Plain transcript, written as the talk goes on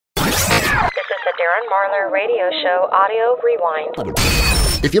Darren Marlar Radio Show Audio Rewind.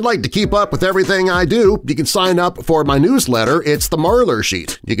 If you'd like to keep up with everything I do, you can sign up for my newsletter. It's the Marlar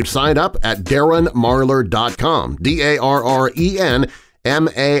Sheet. You can sign up at DarrenMarlar.com,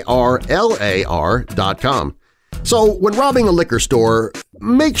 DarrenMarlar.com. So when robbing a liquor store,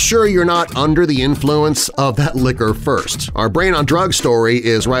 make sure you're not under the influence of that liquor first. Our Brain on Drugs story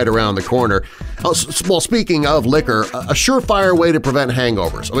is right around the corner. Well, speaking of liquor, a surefire way to prevent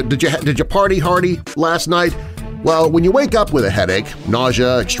hangovers. Did you party hardy last night? Well, when you wake up with a headache,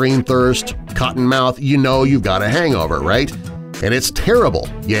 nausea, extreme thirst, cotton mouth, you know you've got a hangover, right? And it's terrible.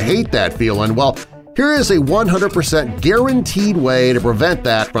 You hate that feeling. Well, here is a 100% guaranteed way to prevent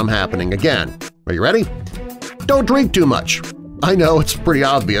that from happening again. Are you ready? Don't drink too much. I know it's pretty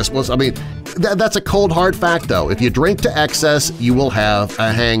obvious. Well, that's a cold hard fact though. If you drink to excess, you will have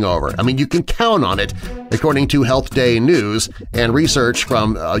a hangover. You can count on it, according to Health Day News and research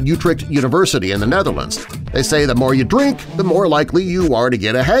from Utrecht University in the Netherlands. They say the more you drink, the more likely you are to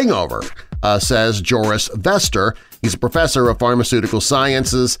get a hangover, says Joris Vester. He's a professor of pharmaceutical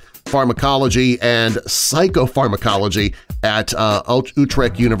sciences, pharmacology, and psychopharmacology at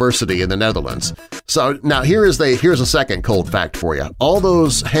Utrecht University in the Netherlands. So now here's a second cold fact for you. All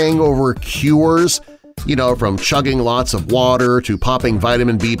those hangover cures, from chugging lots of water to popping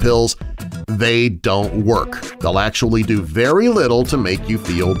vitamin B pills, they don't work. They'll actually do very little to make you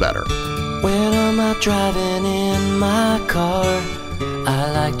feel better. When I'm out driving in my car,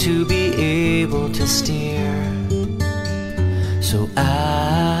 I like to be able to steer. So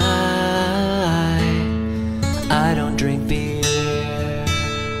I don't drink beer.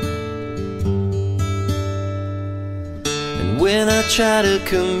 And when I try to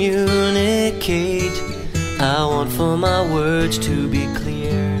communicate, I want for my words to be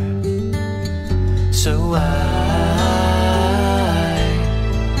clear. So I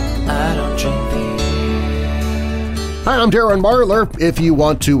don't drink beer. Hi, I'm Darren Marlar. If you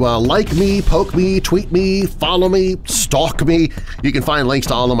want to like me, poke me, tweet me, follow me, stalk me, you can find links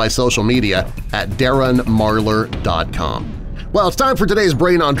to all of my social media at DarrenMarlar.com. Well, it's time for today's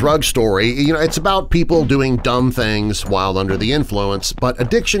Brain on Drugs story. It's about people doing dumb things while under the influence, but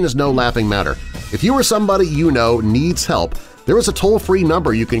addiction is no laughing matter. If you or somebody you know needs help, there is a toll-free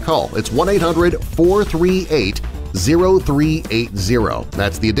number you can call. It's 1-800-438-0380.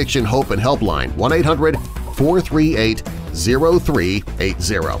 That's the Addiction Hope and Helpline,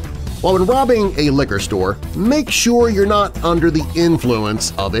 1-800-438-0380. While when robbing a liquor store, make sure you're not under the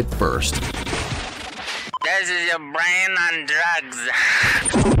influence of it first. This is your Brain on Drugs.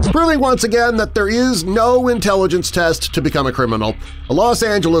 Proving once again that there is no intelligence test to become a criminal, a Los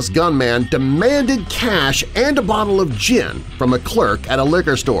Angeles gunman demanded cash and a bottle of gin from a clerk at a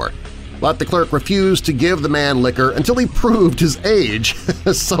liquor store. But the clerk refused to give the man liquor until he proved his age,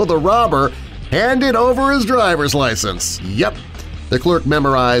 so the robber handed over his driver's license. Yep, the clerk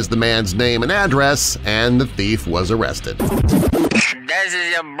memorized the man's name and address, and the thief was arrested. This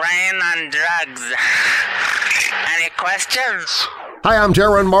is your Brain on Drugs. Any questions? Hi, I'm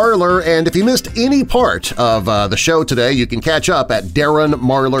Darren Marlar, and if you missed any part of the show today, you can catch up at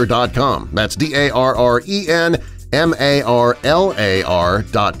DarrenMarlar.com. That's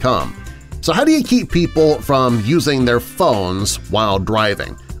DarrenMarlar.com. So how do you keep people from using their phones while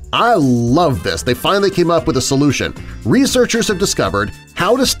driving? I love this. They finally came up with a solution. Researchers have discovered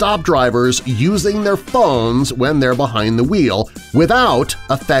how to stop drivers using their phones when they're behind the wheel without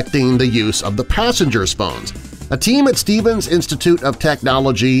affecting the use of the passengers' phones. A team at Stevens Institute of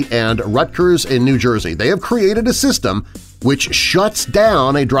Technology and Rutgers in New Jersey, they have created a system which shuts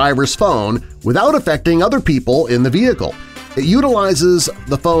down a driver's phone without affecting other people in the vehicle. It utilizes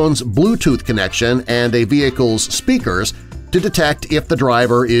the phone's Bluetooth connection and a vehicle's speakers to detect if the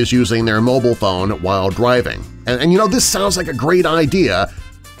driver is using their mobile phone while driving. And this sounds like a great idea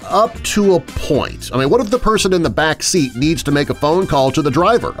up to a point. What if the person in the back seat needs to make a phone call to the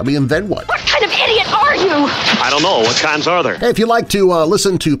driver? Then what? What kind of idiot are you? I don't know. What kinds are there? Hey, if you'd like to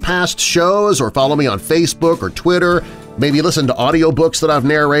listen to past shows or follow me on Facebook or Twitter, maybe listen to audiobooks that I've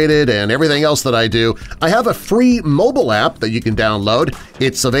narrated and everything else that I do, I have a free mobile app that you can download.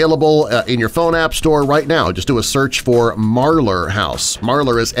 It's available in your phone app store right now. Just do a search for Marlar House.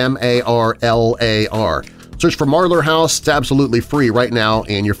 Marlar is M-A-R-L-A-R. Search for Marlar House. It's absolutely free right now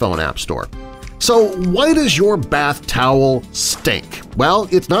in your phone app store. So why does your bath towel stink? Well,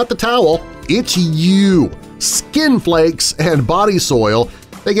 it's not the towel, it's you. Skin flakes and body soil,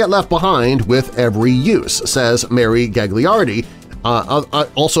 they get left behind with every use, says Mary Gagliardi,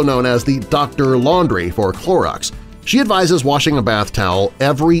 also known as the Dr. Laundry for Clorox. She advises washing a bath towel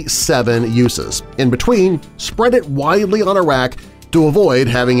every 7 uses. In between, spread it widely on a rack to avoid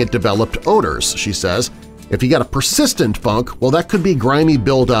having it develop odors, she says. If you got a persistent funk, well, that could be grimy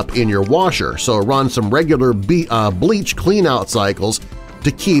buildup in your washer, so run some regular bleach clean-out cycles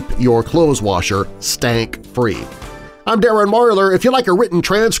to keep your clothes washer stank-free. I'm Darren Marlar. If you'd like a written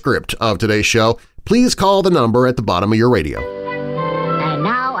transcript of today's show, please call the number at the bottom of your radio. And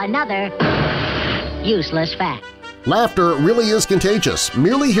now another useless fact. Laughter really is contagious.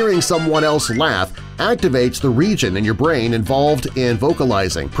 Merely hearing someone else laugh activates the region in your brain involved in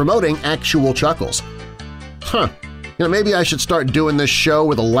vocalizing, promoting actual chuckles. Maybe I should start doing this show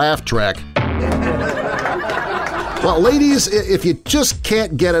with a laugh track. Well, ladies, if you just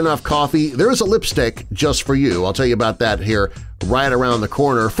can't get enough coffee, there's a lipstick just for you. I'll tell you about that here right around the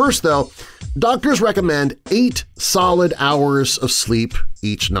corner. First, though, doctors recommend 8 solid hours of sleep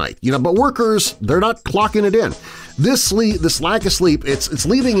each night. But workers, they're not clocking it in. This lack of sleep, it's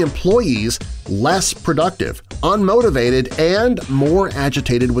leaving employees less productive, unmotivated, and more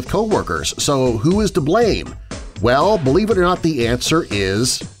agitated with coworkers. So who is to blame? Well, believe it or not, the answer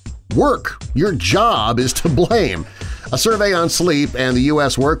is work. Your job is to blame. A survey on sleep and the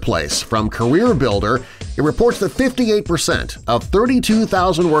U.S. workplace from Career Builder, it reports that 58% of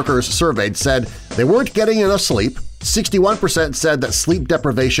 32,000 workers surveyed said they weren't getting enough sleep, 61% said that sleep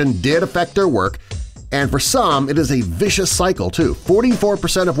deprivation did affect their work, and for some, it is a vicious cycle, too.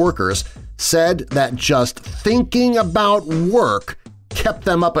 44% of workers said that just thinking about work kept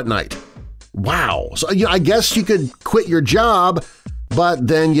them up at night. Wow! So I guess you could quit your job, but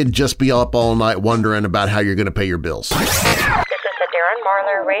then you'd just be up all night wondering about how you're going to pay your bills. This is the Darren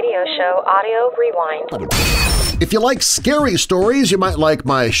Marlar Radio Show Audio Rewind. If you like scary stories, you might like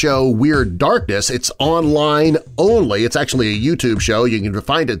my show Weird Darkness. It's online only. It's actually a YouTube show. You can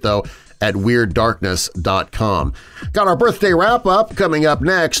find it, though, at WeirdDarkness.com. Got our birthday wrap-up coming up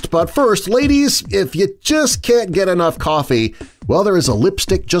next, but first, ladies, if you just can't get enough coffee, well, there is a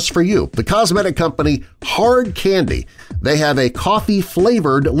lipstick just for you. The cosmetic company Hard Candy. They have a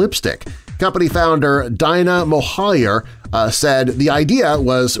coffee-flavored lipstick. Company founder Dinah Mohayer said the idea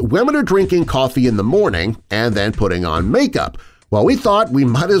was women are drinking coffee in the morning and then putting on makeup. Well, we thought we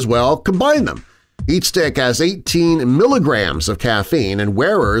might as well combine them. Each stick has 18 milligrams of caffeine, and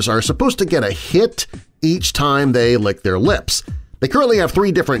wearers are supposed to get a hit each time they lick their lips. They currently have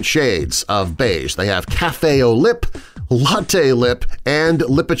 3 different shades of beige. They have Cafe Au Lip, Latte Lip, and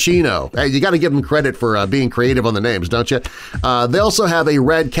Lippuccino. Hey, you got to give them credit for being creative on the names, don't you? They also have a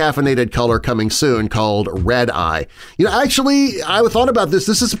red caffeinated color coming soon called Red Eye. Actually, I thought about this.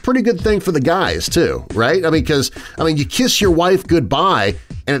 This is a pretty good thing for the guys, too, right? Because you kiss your wife goodbye,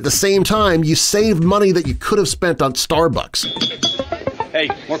 and at the same time, you save money that you could have spent on Starbucks. Hey,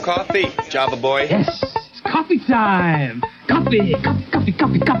 more coffee, Java boy. Yes, it's coffee time. Coffee, coffee,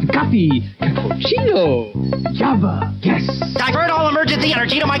 coffee, coffee, coffee. Cappuccino. Java, yes. Divert all emergency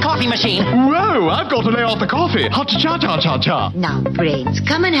energy to my coffee machine. Whoa, I've got to lay off the coffee. Ha-cha-cha-cha-cha. Now, Brains,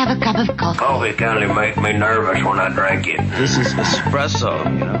 come and have a cup of coffee. Coffee kind of makes me nervous when I drink it. This is espresso,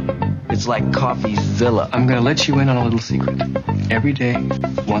 It's like CoffeeZilla. I'm gonna let you in on a little secret. Every day,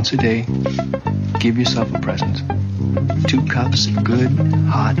 once a day, give yourself a present. 2 cups of good,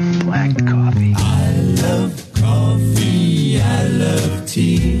 hot, black coffee. I love coffee, I love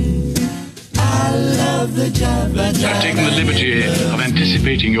tea, I love the Java. I've taken the liberty of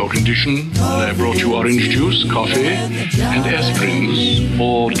anticipating your condition. I brought you orange juice, coffee, and aspirins.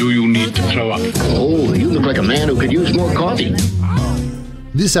 Or do you need to throw up? Oh, you look like a man who could use more coffee.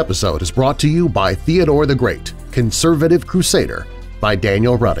 This episode is brought to you by Theodore the Great, Conservative Crusader by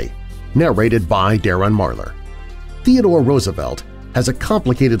Daniel Ruddy, narrated by Darren Marlar. Theodore Roosevelt has a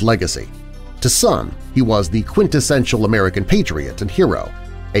complicated legacy. To some, he was the quintessential American patriot and hero,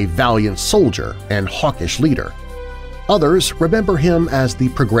 a valiant soldier and hawkish leader. Others remember him as the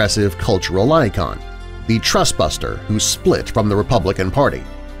progressive cultural icon, the trustbuster who split from the Republican Party.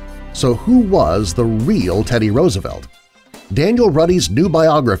 So who was the real Teddy Roosevelt? Daniel Ruddy's new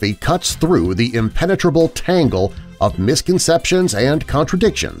biography cuts through the impenetrable tangle of misconceptions and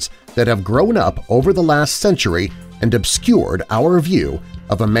contradictions that have grown up over the last century and obscured our view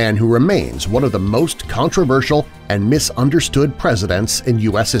of a man who remains one of the most controversial and misunderstood presidents in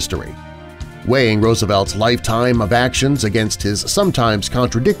U.S. history. Weighing Roosevelt's lifetime of actions against his sometimes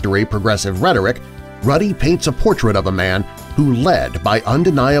contradictory progressive rhetoric, Ruddy paints a portrait of a man who led by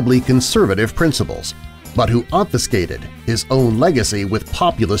undeniably conservative principles, but who obfuscated his own legacy with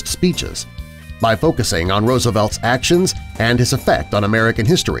populist speeches. By focusing on Roosevelt's actions and his effect on American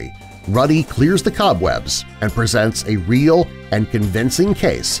history, Ruddy clears the cobwebs and presents a real and convincing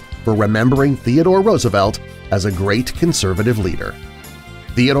case for remembering Theodore Roosevelt as a great conservative leader.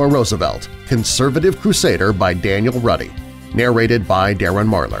 Theodore Roosevelt, Conservative Crusader by Daniel Ruddy. narrated by Darren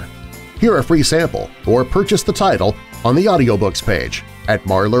Marlar. Hear a free sample or purchase the title on the audiobooks page at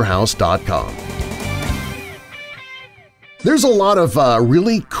marlarhouse.com. There's a lot of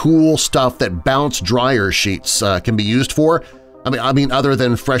really cool stuff that bounce dryer sheets can be used for. I mean, other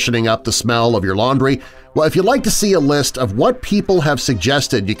than freshening up the smell of your laundry. Well, if you'd like to see a list of what people have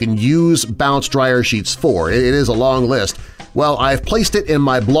suggested you can use bounce dryer sheets for, it is a long list, well, I've placed it in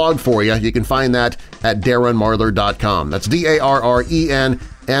my blog for you. You can find that at darrenmarlar.com. That's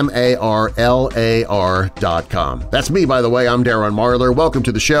DarrenMarlar.com. That's me, by the way. I'm Darren Marlar. Welcome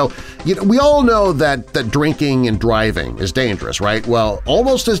to the show. You know, we all know that drinking and driving is dangerous, right? Well,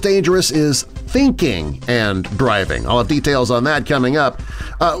 almost as dangerous is thinking and driving. I'll have details on that coming up.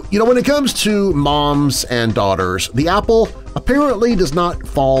 When it comes to moms and daughters, the apple apparently does not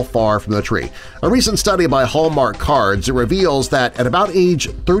fall far from the tree. A recent study by Hallmark Cards reveals that at about age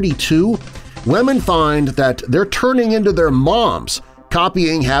 32, women find that they're turning into their moms,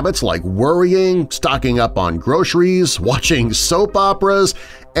 copying habits like worrying, stocking up on groceries, watching soap operas,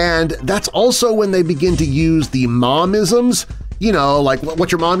 and that's also when they begin to use the momisms, like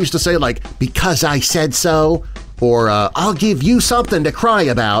what your mom used to say, like, "because I said so," or "I'll give you something to cry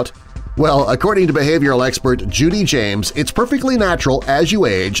about." Well, according to behavioral expert Judy James, it's perfectly natural as you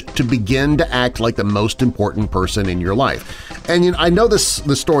age to begin to act like the most important person in your life. And I know this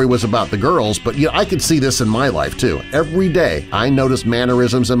story was about the girls, but I could see this in my life too. Every day I notice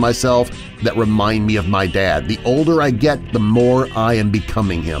mannerisms in myself that remind me of my dad. The older I get, the more I am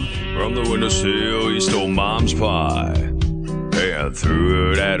becoming him. From the windowsill, he stole Mom's pie and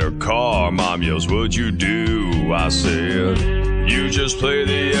threw it at her car. Mom yells, "What'd you do?" I said, "You just play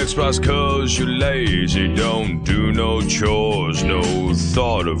the Xbox 'cause you're lazy, don't do no chores, no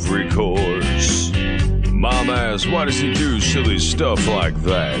thought of recourse." Mom asked, "Why does he do silly stuff like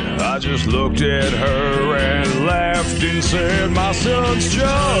that?" I just looked at her and laughed and said, "My son's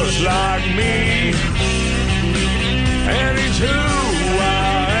just like me, and he's who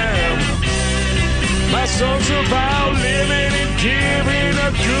I am. My son's about living and giving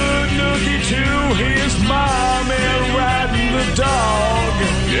a good noogie to his mom and riding the dog.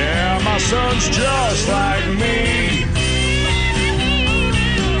 Yeah, my son's just like me.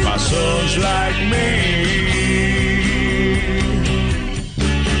 My son's like me."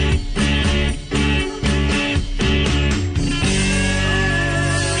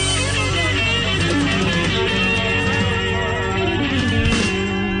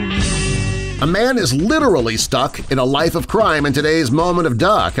 A man is literally stuck in a life of crime in today's Moment of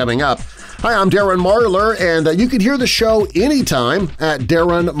Duh coming up. Hi, I'm Darren Marlar, and you can hear the show anytime at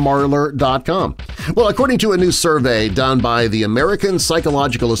darrenmarlar.com. Well, according to a new survey done by the American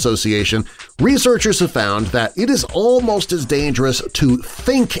Psychological Association, researchers have found that it is almost as dangerous to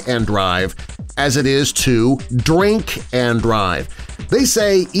think and drive as it is to drink and drive. They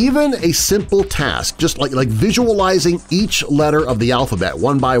say even a simple task, just like visualizing each letter of the alphabet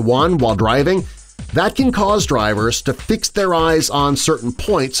one by one while driving, that can cause drivers to fix their eyes on certain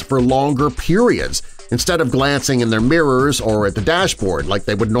points for longer periods instead of glancing in their mirrors or at the dashboard like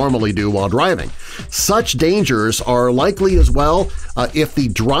they would normally do while driving. Such dangers are likely as well if the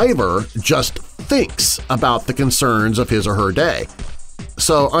driver just thinks about the concerns of his or her day.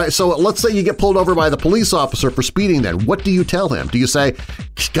 So let's say you get pulled over by the police officer for speeding then. What do you tell him? Do you say,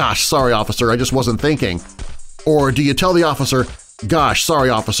 "Gosh, sorry, officer, I just wasn't thinking"? Or do you tell the officer, "Gosh, sorry,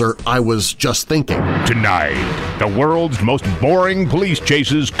 officer, I was just thinking"? Tonight, the world's most boring police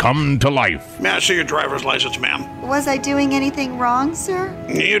chases come to life. May I see your driver's license, ma'am? Was I doing anything wrong, sir?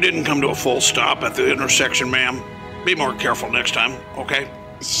 You didn't come to a full stop at the intersection, ma'am. Be more careful next time, okay?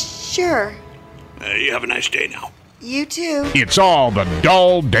 Sure. You have a nice day now. You too. It's all the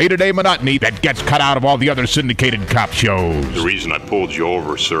dull, day-to-day monotony that gets cut out of all the other syndicated cop shows. The reason I pulled you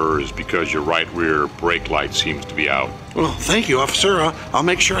over, sir, is because your right rear brake light seems to be out. Well, thank you, officer. I'll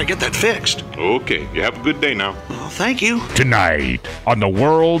make sure I get that fixed. Okay, you have a good day now. Well, thank you. Tonight, on the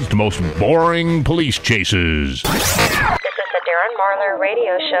world's most boring police chases. This is the Darren Marlar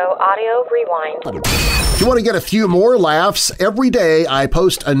Radio Show Audio Rewind. If you want to get a few more laughs, every day I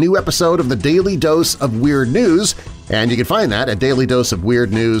post a new episode of the Daily Dose of Weird News, and you can find that at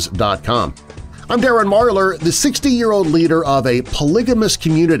dailydoseofweirdnews.com. I'm Darren Marlar. The 60-year-old leader of a polygamous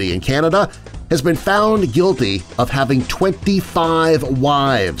community in Canada has been found guilty of having 25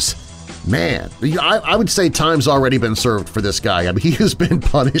 wives. Man, I would say time's already been served for this guy. I mean, he has been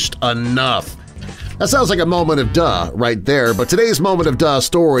punished enough. That sounds like a moment of duh right there, but today's moment of duh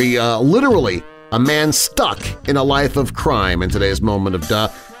story, literally a man stuck in a life of crime in today's moment of duh.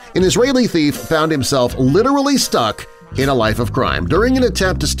 An Israeli thief found himself literally stuck in a life of crime. During an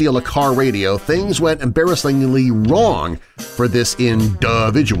attempt to steal a car radio, things went embarrassingly wrong for this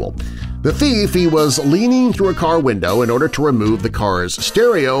individual. The thief, he was leaning through a car window in order to remove the car's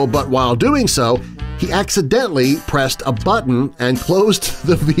stereo, but while doing so, he accidentally pressed a button and closed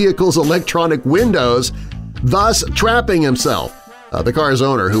the vehicle's electronic windows, thus trapping himself. The car's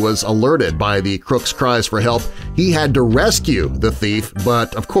owner, who was alerted by the crook's cries for help, he had to rescue the thief,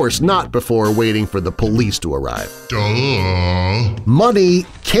 but of course not before waiting for the police to arrive. Duh. Money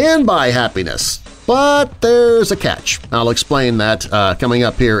can buy happiness, but there's a catch. I'll explain that coming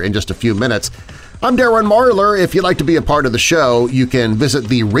up here in just a few minutes. I'm Darren Marlar. If you'd like to be a part of the show, you can visit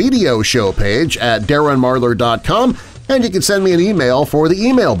the radio show page at darrenmarlar.com, and you can send me an email for the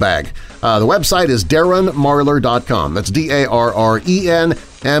email bag. The website is darrenmarlar.com. That's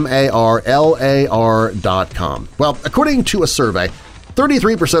DARRENMARLAR.com. Well, according to a survey,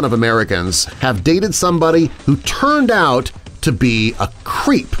 33% of Americans have dated somebody who turned out to be a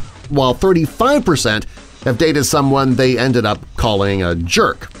creep, while 35% have dated someone they ended up calling a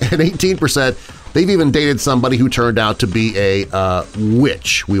jerk, and 18% they've even dated somebody who turned out to be a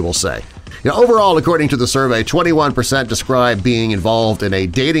witch, we will say. Overall, according to the survey, 21% describe being involved in a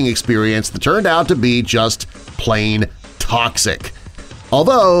dating experience that turned out to be just plain toxic.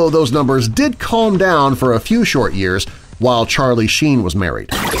 Although those numbers did calm down for a few short years while Charlie Sheen was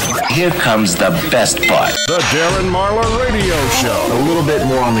married. Here comes the best part. The Darren Marlar Radio Show. A little bit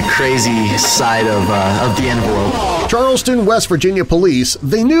more on the crazy side of the envelope. Charleston, West Virginia police,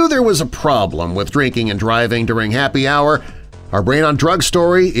 they knew there was a problem with drinking and driving during happy hour. Our Brain on Drugs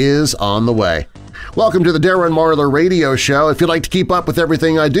story is on the way. Welcome to the Darren Marlar Radio Show. If you'd like to keep up with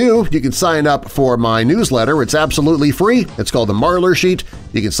everything I do, you can sign up for my newsletter. It's absolutely free. It's called the Marlar Sheet.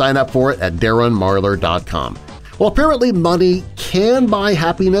 You can sign up for it at darrenmarlar.com. Well, apparently money can buy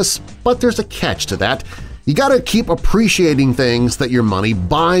happiness, but there's a catch to that. You gotta keep appreciating things that your money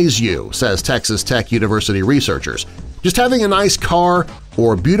buys you, says Texas Tech University researchers. Just having a nice car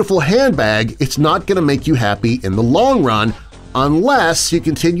or a beautiful handbag, it's not gonna make you happy in the long run unless you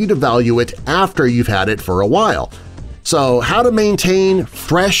continue to value it after you've had it for a while. So how to maintain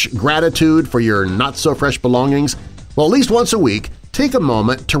fresh gratitude for your not-so-fresh belongings? Well, at least once a week, take a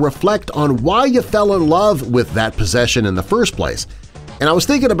moment to reflect on why you fell in love with that possession in the first place. And I was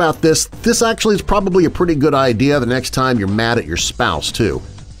thinking about this. This actually is probably a pretty good idea the next time you're mad at your spouse, too.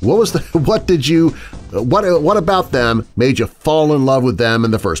 What about them made you fall in love with them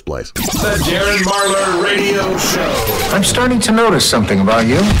in the first place? The Darren Marlar Radio Show. I'm starting to notice something about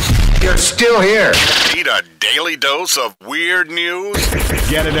you. You're still here. Need a daily dose of weird news?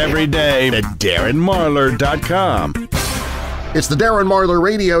 Get it every day at darrenmarlar.com. It's the Darren Marlar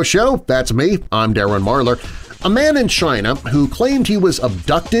Radio Show. That's me. I'm Darren Marlar. A man in China who claimed he was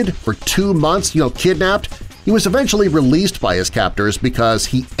abducted for 2 months, kidnapped, he was eventually released by his captors because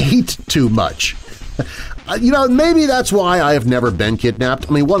he ate too much. Maybe that's why I have never been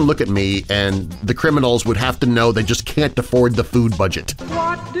kidnapped. I mean, one look at me and the criminals would have to know they just can't afford the food budget.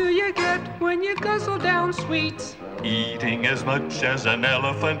 What do you get when you guzzle down sweets? Eating as much as an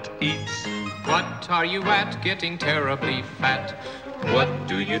elephant eats. What are you at, getting terribly fat? What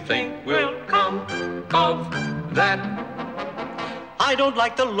do you think will come of that? I don't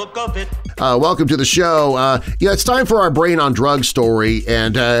like the look of it. Welcome to the show. It's time for our Brain on Drugs story,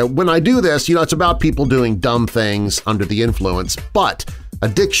 and when I do this, it's about people doing dumb things under the influence, but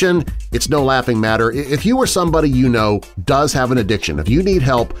addiction, it's no laughing matter. If you or somebody you know does have an addiction, if you need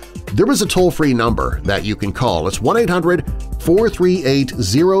help, there is a toll-free number that you can call. It's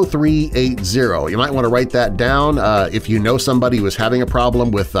 1-800-438-0380. You might want to write that down if you know somebody who is having a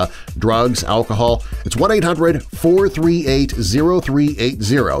problem with drugs, alcohol. It's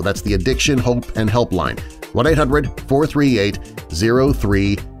 1-800-438-0380. That's the Addiction, Hope, and Helpline.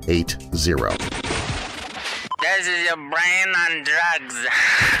 1-800-438-0380. This is your Brain on Drugs.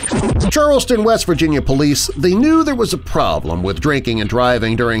 Charleston, West Virginia police, they knew there was a problem with drinking and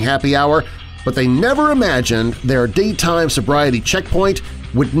driving during happy hour, but they never imagined their daytime sobriety checkpoint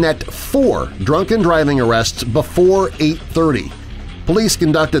would net 4 drunken driving arrests before 8:30. Police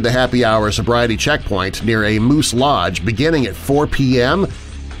conducted the happy hour sobriety checkpoint near a Moose Lodge beginning at 4 p.m.,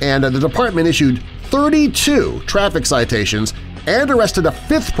 and the department issued 32 traffic citations and arrested a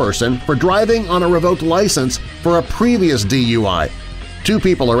 5th person for driving on a revoked license for a previous DUI. 2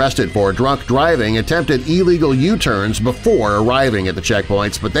 people arrested for drunk driving attempted illegal U-turns before arriving at the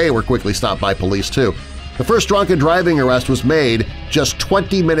checkpoints, but they were quickly stopped by police too. The first drunken driving arrest was made just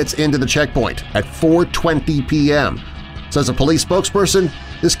 20 minutes into the checkpoint at 4:20 p.m. Says a police spokesperson,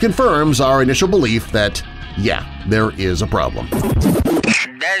 this confirms our initial belief that, yeah, there is a problem.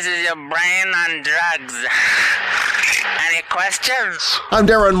 This is your Brain on Drugs. Any questions? I'm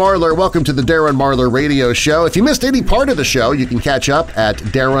Darren Marlar. Welcome to the Darren Marlar Radio Show. If you missed any part of the show, you can catch up at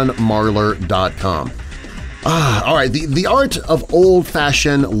darrenmarlar.com. All right, the art of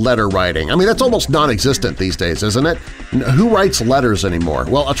old-fashioned letter writing. I mean, that's almost non-existent these days, isn't it? Who writes letters anymore?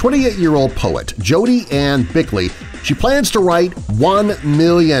 Well, a 28-year-old poet, Jody Ann Bickley, she plans to write 1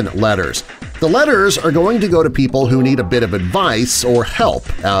 million letters. The letters are going to go to people who need a bit of advice or help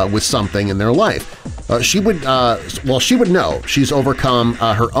with something in their life. She would know she's overcome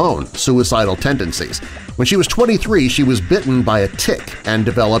her own suicidal tendencies. When she was 23, she was bitten by a tick and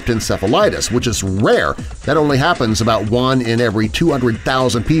developed encephalitis, which is rare. That only happens about 1 in every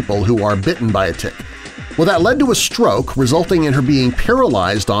 200,000 people who are bitten by a tick. Well, that led to a stroke, resulting in her being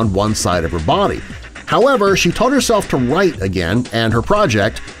paralyzed on one side of her body. However, she taught herself to write again, and her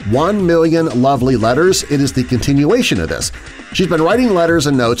project, 1 Million Lovely Letters, it is the continuation of this. She's been writing letters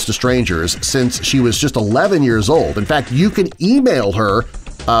and notes to strangers since she was just 11 years old. In fact, you can email her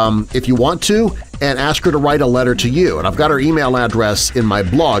if you want to and ask her to write a letter to you. And I've got her email address in my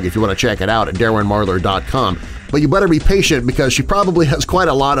blog if you want to check it out at darrenmarlar.com. But you better be patient because she probably has quite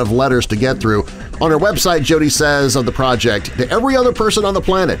a lot of letters to get through. On her website, Jody says of the project, "To every other person on the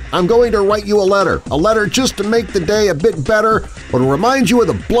planet, I'm going to write you a letter just to make the day a bit better or to remind you of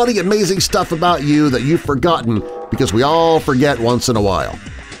the bloody amazing stuff about you that you've forgotten because we all forget once in a while."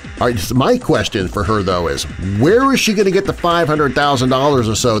 All right, so my question for her, though, is where is she going to get the $500,000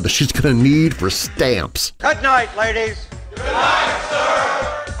 or so that she's going to need for stamps? Good night, ladies. Good night,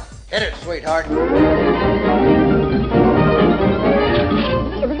 sir. Hit it, sweetheart.